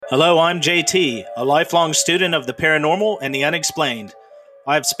Hello, I'm JT, a lifelong student of the paranormal and the unexplained.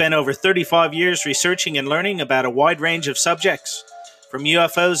 I've spent over 35 years researching and learning about a wide range of subjects, from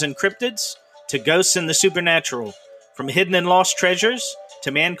UFOs and cryptids to ghosts and the supernatural, from hidden and lost treasures to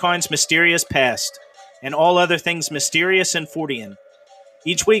mankind's mysterious past, and all other things mysterious and Fortean.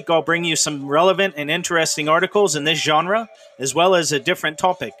 Each week, I'll bring you some relevant and interesting articles in this genre, as well as a different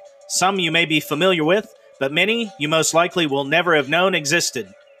topic. Some you may be familiar with, but many you most likely will never have known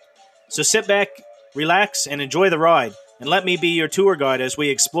existed. So sit back, relax, and enjoy the ride, and let me be your tour guide as we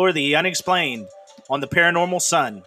explore the unexplained on the Paranormal Son.